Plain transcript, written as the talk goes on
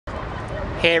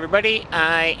Hey everybody,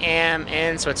 I am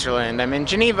in Switzerland. I'm in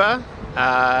Geneva.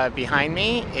 Behind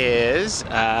me is,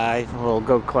 we'll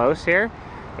go close here,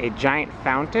 a giant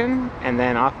fountain, and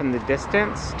then off in the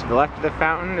distance, to the left of the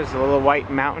fountain, there's a little white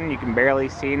mountain you can barely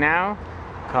see now,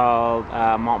 called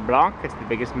Mont Blanc. It's the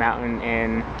biggest mountain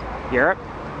in Europe.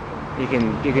 You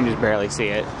can just barely see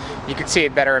it. You could see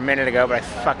it better a minute ago, but I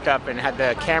fucked up and had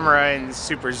the camera in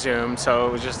super zoom, so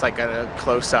it was just like a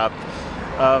close-up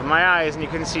of my eyes and you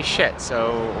couldn't see shit,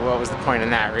 so what was the point in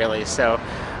that, really? So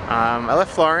I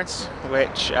left Florence,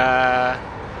 which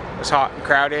was hot and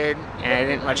crowded, and I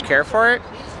didn't much care for it.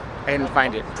 I didn't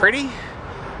find it pretty.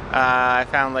 I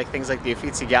found things like the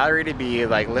Uffizi Gallery to be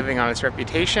living on its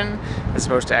reputation as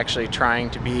opposed to actually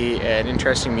trying to be an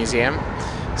interesting museum.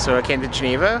 So I came to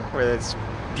Geneva, where it's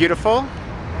beautiful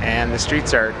and the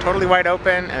streets are totally wide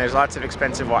open and there's lots of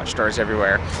expensive watch stores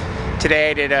everywhere.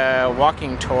 Today I did a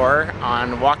walking tour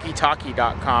on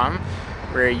walkietalkie.com,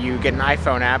 where you get an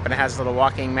iPhone app and it has a little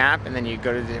walking map, and then you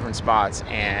go to the different spots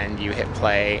and you hit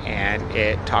play and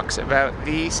it talks about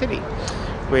the city,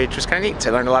 which was kind of neat. So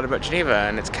I learned a lot about Geneva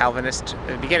and its Calvinist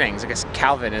beginnings. I guess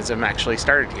Calvinism actually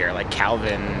started here, like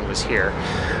Calvin was here.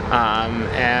 I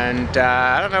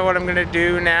don't know what I'm gonna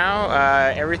do now.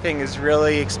 Everything is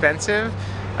really expensive.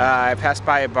 I passed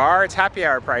by a bar, it's happy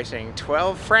hour pricing,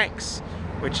 12 francs,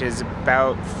 which is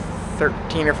about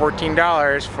 $13 or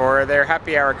 $14 for their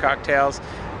happy hour cocktails.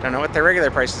 Don't know what their regular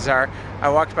prices are. I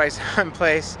walked by some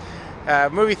place,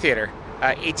 movie theater,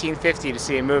 $18.50 to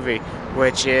see a movie,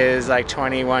 which is like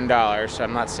 $21, so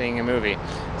I'm not seeing a movie.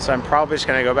 So I'm probably just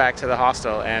gonna go back to the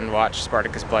hostel and watch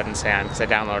Spartacus Blood and Sand, because I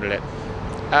downloaded it.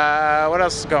 What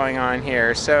else is going on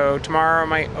here? So tomorrow I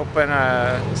might open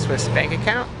a Swiss bank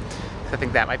account. I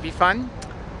think that might be fun.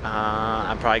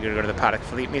 I'm probably going to go to the Patek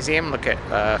Philippe Museum, look at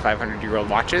 500-year-old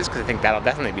watches, because I think that'll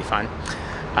definitely be fun.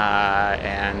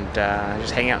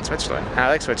 Just hang out in Switzerland. I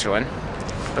like Switzerland,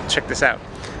 but check this out.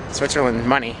 Switzerland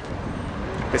money.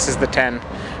 This is the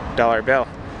 $10 bill.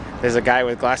 There's a guy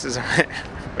with glasses on it.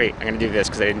 Wait, I'm going to do this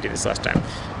because I didn't do this last time.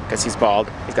 Because he's bald,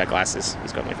 he's got glasses,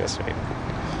 he's going like this, right?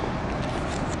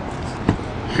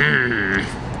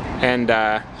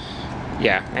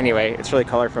 Yeah, anyway, it's really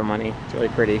colorful money. It's really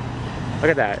pretty.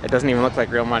 Look at that. It doesn't even look like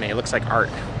real money. It looks like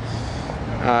art.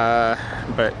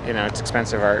 But, you know, it's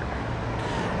expensive art.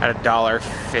 At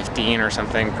 $1.15 or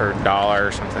something per dollar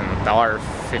or something.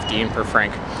 $1.15 per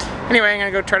franc. Anyway, I'm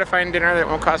going to go try to find dinner that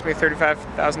won't cost me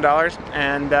 $35,000.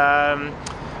 And,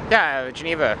 yeah,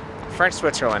 Geneva, French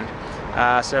Switzerland.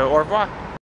 So, au revoir.